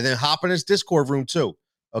 GREEN. And then hop in this Discord room too.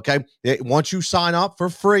 Okay. Once you sign up for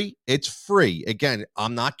free, it's free. Again,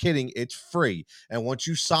 I'm not kidding. It's free. And once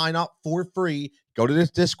you sign up for free, go to this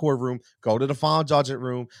Discord room, go to the Final Judgment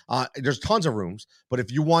room. There's tons of rooms, but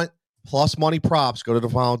if you want plus money props, go to the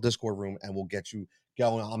Final Discord room and we'll get you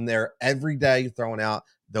going. I'm there every day throwing out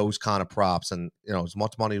those kind of props, and as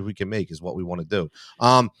much money as we can make is what we want to do.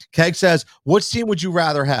 Keg says, which team would you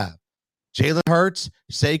rather have? Jalen Hurts,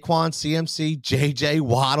 Saquon, CMC, JJ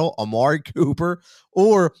Waddle, Amari Cooper,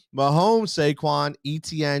 or Mahomes, Saquon,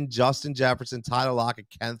 ETN, Justin Jefferson, Tyler Lockett,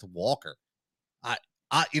 Kenneth Walker?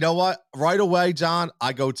 You know what? Right away, John,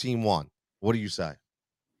 I go team 1. What do you say?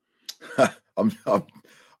 I'm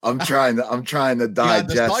trying to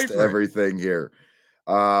digest everything here.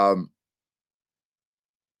 Oh,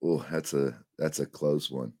 that's a close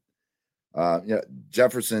one.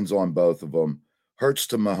 Jefferson's on both of them. Hurts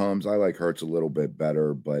to Mahomes. I like Hurts a little bit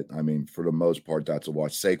better, but I mean, for the most part, that's a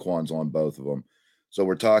watch. Saquon's on both of them. So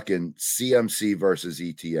we're talking CMC versus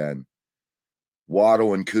ETN.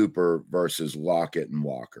 Waddle and Cooper versus Lockett and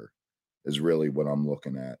Walker is really what I'm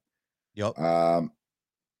looking at. Yep.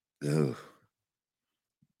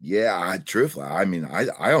 Yeah, truthfully, I mean,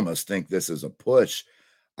 I almost think this is a push.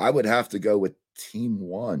 I would have to go with team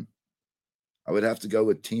one. I would have to go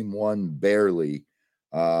with team one barely.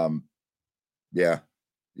 Um, yeah.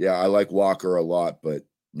 Yeah, I like Walker a lot, but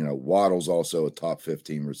Waddle's also a top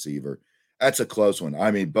 15 receiver. That's a close one. I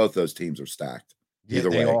mean, both those teams are stacked. Yeah, Either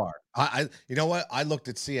they way. are. You know what? I looked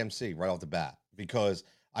at CMC right off the bat because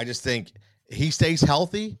I just think he stays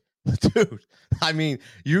healthy. Dude, I mean,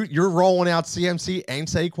 you're rolling out CMC and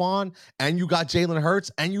Saquon, and you got Jalen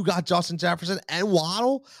Hurts, and you got Justin Jefferson and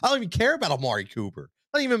Waddle. I don't even care about Amari Cooper.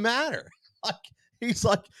 Doesn't even matter. Like he's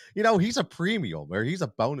like, he's a premium or he's a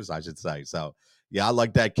bonus, I should say. So yeah, I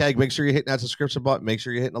like that. Keg, make sure you're hitting that subscription button. Make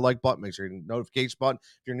sure you're hitting the like button. Make sure you're hitting the notification button.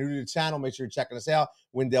 If you're new to the channel, make sure you're checking us out.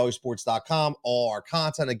 WinDailySports.com. All our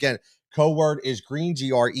content. Again, code word is green,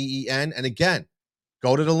 GREEN. And again,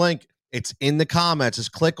 go to the link. It's in the comments.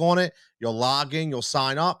 Just click on it. You'll log in, you'll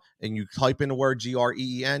sign up, and you type in the word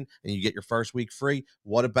GREEN, and you get your first week free.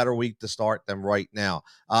 What a better week to start than right now.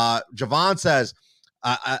 Javon says,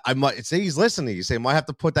 I might say he's listening. You say might have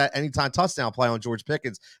to put that anytime touchdown play on George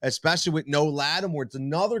Pickens, especially with no Lattimore. It's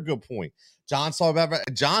another good point. John saw about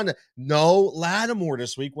John, no Lattimore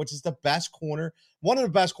this week, which is the best corner, one of the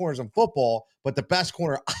best corners in football, but the best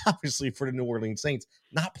corner, obviously, for the New Orleans Saints,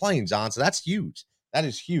 not playing, John. So that's huge. That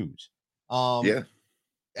is huge. Yeah.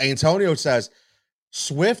 Antonio says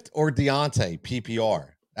Swift or Deontay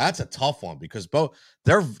PPR. That's a tough one because both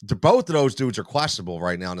of those dudes are questionable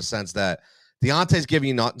right now in the sense that Deontay's giving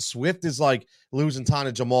you nothing. Swift is like losing time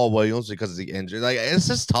to Jamal Williams because of the injury. Like it's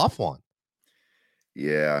just a tough one.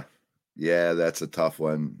 Yeah. Yeah, that's a tough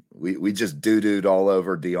one. We just doo-dooed all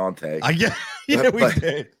over Deontay. Yeah, we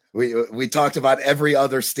did. We talked about every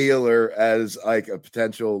other Steeler as like a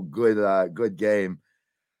potential good game.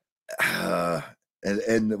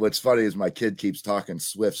 And what's funny is my kid keeps talking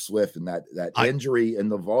Swift, and that injury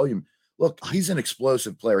and the volume. Look, he's an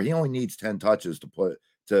explosive player. He only needs 10 touches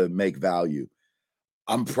to make value.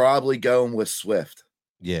 I'm probably going with Swift.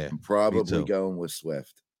 Yeah, I'm probably going with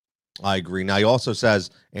Swift. I agree. Now he also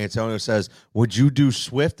says, Antonio says, would you do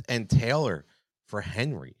Swift and Taylor for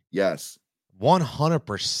Henry? Yes.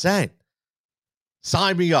 100%.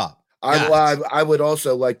 Sign me up. I would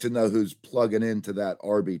also like to know who's plugging into that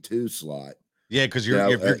RB2 slot. Yeah, because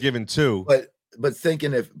you're giving two. But I'm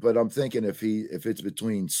thinking if it's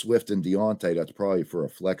between Swift and Deontay, that's probably for a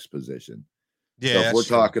flex position. Yeah, so if we're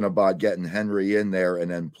talking about getting Henry in there and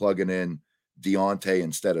then plugging in Deontay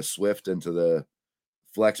instead of Swift into the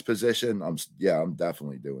flex position, I'm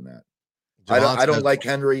definitely doing that. I don't like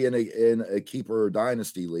Henry in a keeper or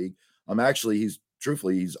dynasty league. He's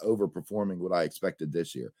overperforming what I expected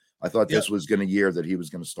this year. I thought this was going to year that he was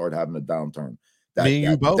going to start having a downturn.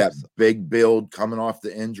 That big build coming off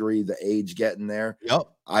the injury, the age getting there. Yep.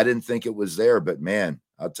 I didn't think it was there, but man,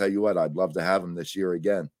 I'll tell you what, I'd love to have him this year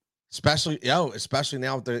again. Especially now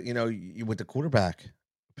with the with the quarterback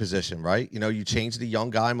position, right? You change the young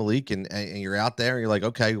guy Malik, and you're out there, and you're like,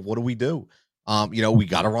 okay, what do we do? We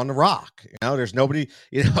got to run the rock. There's nobody.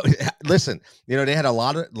 Listen, they had a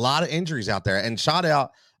lot of injuries out there, and shout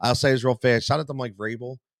out. I'll say this real fast. Shout out to Mike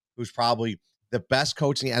Vrabel, who's probably the best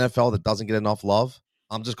coach in the NFL that doesn't get enough love.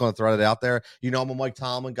 I'm just going to throw it out there. I'm a Mike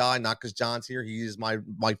Tomlin guy, not because John's here. He is my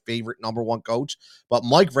favorite number one coach. But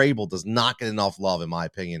Mike Vrabel does not get enough love, in my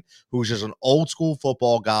opinion, who's just an old school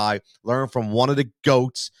football guy, learned from one of the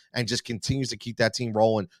GOATs, and just continues to keep that team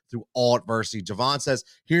rolling through all adversity. Javon says,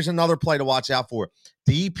 here's another play to watch out for.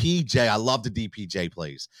 DPJ, I love the DPJ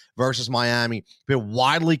plays versus Miami. Been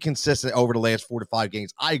widely consistent over the last 4 to 5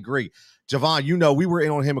 games. I agree. Javon, we were in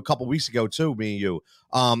on him a couple weeks ago too, me and you.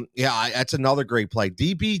 That's another great play.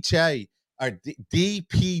 DPJ. I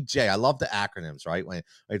love the acronyms, right? When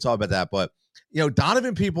I talk about that, but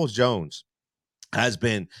Donovan Peoples-Jones has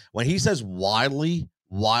been, when he says widely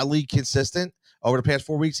consistent over the past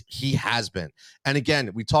 4 weeks, he has been. And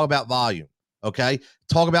again, we talk about volume, okay?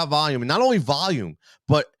 Talk about volume, and not only volume,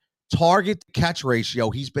 but target catch ratio.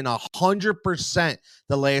 He's been 100%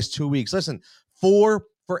 the last 2 weeks. Listen, 4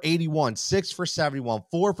 for 81, 6 for 71,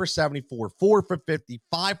 4 for 74, 4 for 50,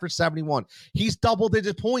 5 for 71. He's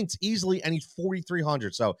double-digit points easily, and he's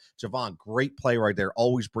 4,300. So, Javon, great play right there.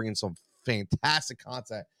 Always bringing some fantastic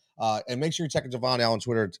content. And make sure you're checking Javon out on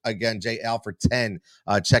Twitter. Again, JAlford10.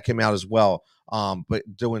 Check him out as well. But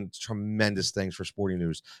doing tremendous things for Sporting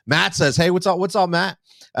News. Matt says, hey, what's up? What's up, Matt?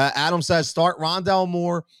 Adam says, start Rondale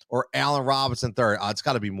Moore or Allen Robinson third. It's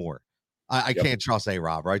got to be Moore. I can't trust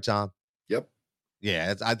A-Rob, right, John? Yep.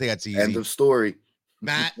 Yeah, I think that's easy. End of story.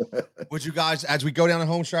 Matt, would you guys, as we go down the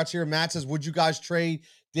home stretch here, Matt says, would you guys trade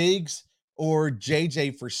Diggs or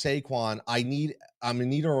JJ for Saquon? I need I'm in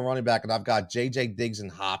need of a running back, and I've got J.J. Diggs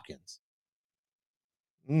and Hopkins.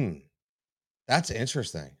 That's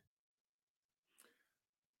interesting.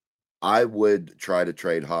 I would try to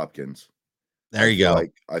trade Hopkins. There you go.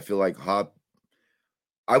 I feel like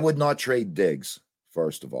I would not trade Diggs,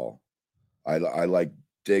 first of all. I like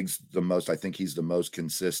Diggs the most. I think he's the most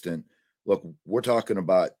consistent. Look, we're talking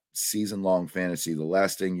about season-long fantasy. The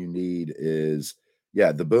last thing you need is,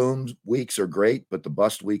 the boom weeks are great, but the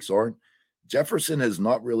bust weeks aren't. Jefferson has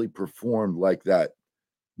not really performed like that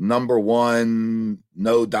number one,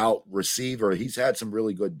 no doubt receiver. He's had some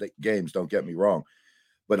really good games, don't get me wrong.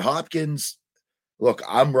 But Hopkins, look,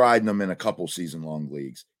 I'm riding him in a couple season-long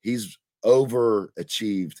leagues. He's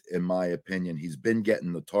overachieved, in my opinion. He's been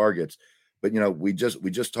getting the targets. But, we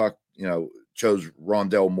just talked, chose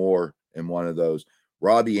Rondell Moore in one of those.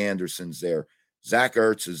 Robbie Anderson's there. Zach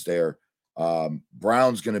Ertz is there.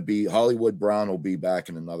 Brown's going to be, Hollywood Brown will be back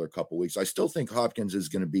in another couple weeks. I still think Hopkins is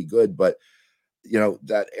going to be good, but,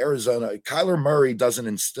 that Arizona, Kyler Murray doesn't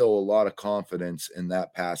instill a lot of confidence in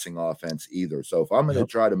that passing offense either. So if I'm going to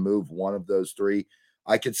try to move one of those three,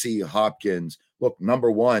 I could see Hopkins. Look, number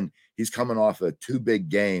one, he's coming off of 2 big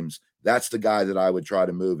games. That's the guy that I would try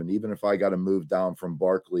to move. And even if I got to move down from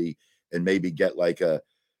Barkley and maybe get like an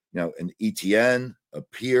ETN, a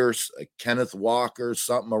Pierce, a Kenneth Walker,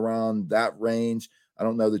 something around that range, I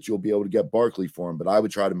don't know that you'll be able to get Barkley for him, but I would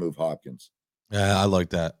try to move Hopkins. Yeah, I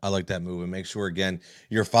like that. I like that move. And make sure, again,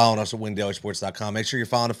 you're following us at WinDailySports.com. Make sure you're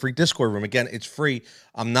following a free Discord room. Again, it's free.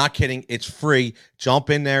 I'm not kidding. It's free. Jump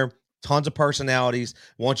in there. Tons of personalities.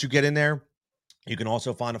 Once you get in there, you can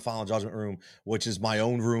also find a Final Judgment room, which is my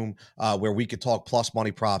own room where we could talk plus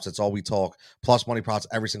money props. That's all we talk. Plus money props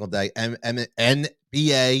every single day.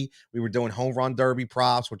 NBA, we were doing home run derby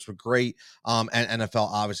props, which were great. And NFL,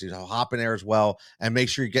 obviously. So hop in there as well. And make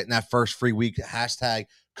sure you're getting that first free week. Hashtag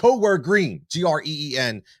code word green,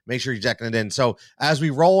 GREEN. Make sure you're checking it in. So as we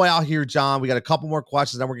roll out here, John, we got a couple more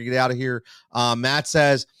questions. Then we're going to get out of here. Matt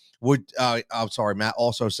says, Matt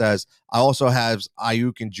also says, I also have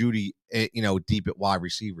Ayuk and Judy, deep at wide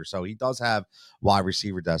receiver. So he does have wide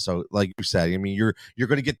receiver depth. So like you said, I mean, you're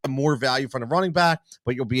going to get the more value from the running back,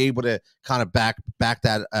 but you'll be able to kind of back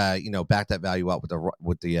that, back that value up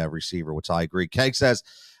with the receiver, which I agree. Keg says,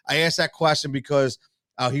 I asked that question because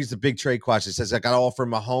he's the big trade question. It says, I got to offer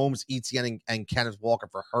Mahomes, ETN, and Kenneth Walker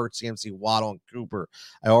for Hurts, CMC, Waddle, and Cooper.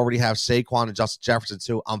 I already have Saquon and Justin Jefferson,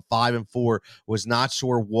 too. I'm 5-4. Was not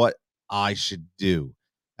sure what I should do.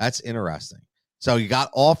 That's interesting. So you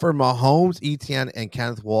got offer Mahomes, ETN, and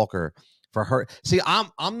Kenneth Walker for Hurts. See,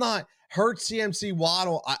 I'm not Hurts, CMC,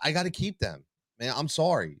 Waddle. I got to keep them, man. I'm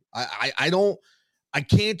sorry. I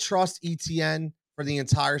can't trust ETN for the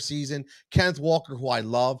entire season. Kenneth Walker, who I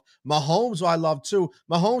love. Mahomes, who I love too.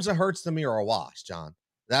 Mahomes and Hurts to me are a wash, John.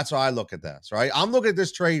 That's how I look at this, right? I'm looking at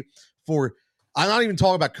this trade for, I'm not even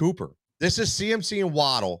talking about Cooper. This is CMC and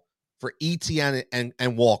Waddle for ETN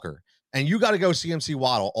and Walker. And you got to go CMC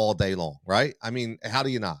Waddle all day long, right? I mean, how do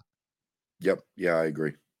you not? Yep. Yeah, I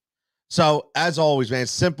agree. So, as always, man,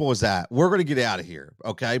 simple as that. We're going to get out of here,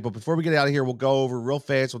 okay? But before we get out of here, we'll go over real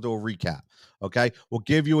fast. We'll do a recap, okay? We'll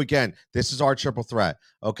give you, again, this is our triple threat,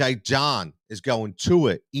 okay? John is going to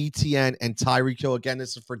it, ETN, and Tyreek Hill. Again,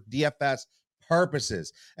 this is for DFS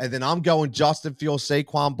purposes. And then I'm going Justin Fields,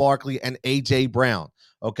 Saquon Barkley, and A.J. Brown,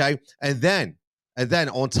 okay? And then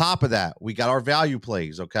on top of that, we got our value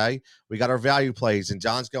plays, okay? We got our value plays, and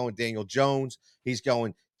John's going Daniel Jones. He's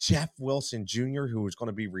going Jeff Wilson Jr., who is going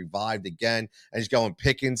to be revived again, and he's going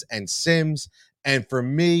Pickens and Sims. And for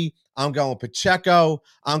me, I'm going Pacheco.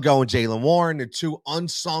 I'm going Jaylen Warren, the 2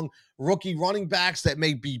 unsung rookie running backs that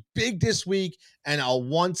may be big this week, and a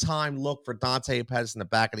one-time look for Dante Pettis in the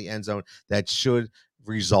back of the end zone that should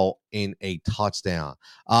result in a touchdown.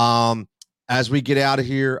 As we get out of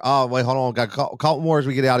here, hold on, got a couple more as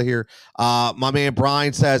we get out of here. My man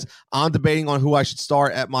Brian says, I'm debating on who I should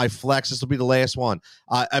start at my flex. This will be the last one.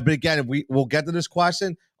 But again, we'll get to this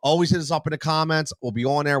question. Always hit us up in the comments. We'll be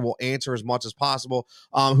on there. We'll answer as much as possible.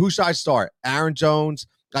 Who should I start? Aaron Jones.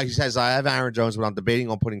 Like he says, I have Aaron Jones, but I'm debating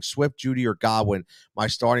on putting Swift, Judy, or Godwin. My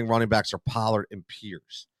starting running backs are Pollard and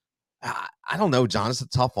Pierce. I don't know, John. It's a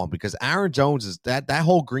tough one because Aaron Jones is that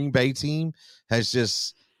whole Green Bay team has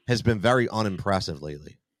been very unimpressive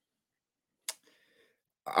lately.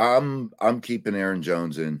 I'm keeping Aaron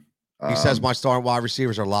Jones in. He says my starting wide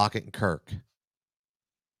receivers are Lockett and Kirk.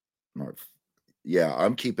 Yeah,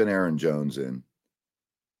 I'm keeping Aaron Jones in.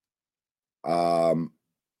 I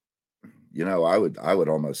would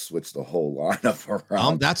almost switch the whole lineup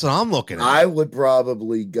around. That's what I'm looking at. I would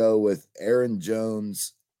probably go with Aaron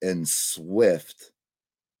Jones and Swift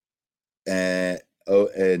and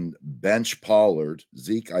and bench Pollard.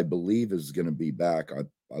 Zeke, I believe, is going to be back.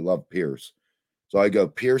 I love Pierce. So I go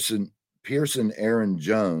Pearson, Aaron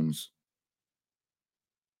Jones.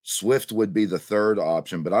 Swift would be the third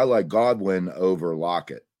option, but I like Godwin over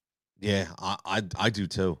Lockett. Yeah, I do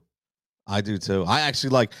too. I do too. I actually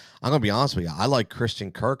like, I'm gonna be honest with you, I like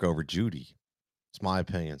Christian Kirk over Judy. It's my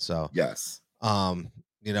opinion. So yes. So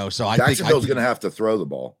Jacksonville's going to have to throw the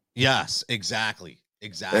ball. Yes, exactly.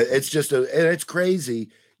 It's just it's crazy.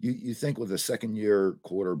 You think with a second-year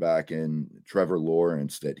quarterback in Trevor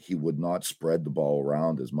Lawrence that he would not spread the ball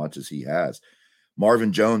around as much as he has.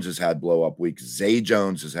 Marvin Jones has had blow-up weeks. Zay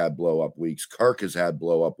Jones has had blow-up weeks. Kirk has had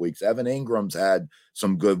blow-up weeks. Evan Ingram's had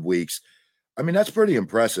some good weeks. I mean, that's pretty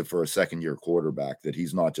impressive for a second-year quarterback that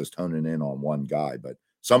he's not just honing in on one guy, but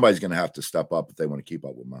somebody's going to have to step up if they want to keep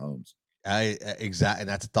up with Mahomes. Exactly. And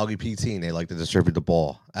that's Dougie P team. They like to distribute the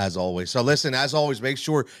ball as always. So listen, as always, make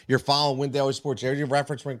sure you're following Win Daily Sports. There's your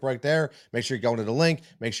reference link right there. Make sure you're going to the link.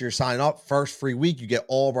 Make sure you're signing up. First free week, you get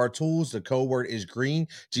all of our tools. The code word is green,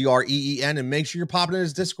 GREEN, and make sure you're popping in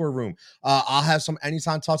his Discord room. I'll have some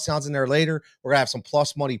anytime touchdowns in there later. We're gonna have some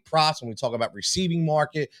plus money props when we talk about receiving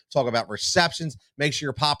market, talk about receptions. Make sure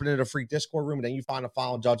you're popping into the free Discord room, and then you find a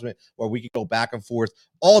final judgment where we can go back and forth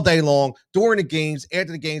all day long during the games,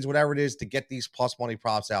 after the games, whatever it is, to get these plus money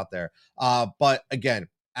props out there. But again,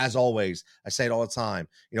 as always, I say it all the time,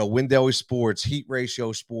 Win Daily Sports, Heat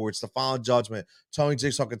Ratio Sports, The Final Judgment, Tony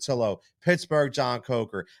Jigsaw Cotillo, Pittsburgh John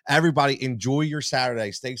Coker. Everybody enjoy your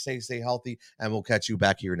Saturday. Stay safe, stay healthy, and we'll catch you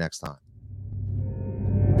back here next time.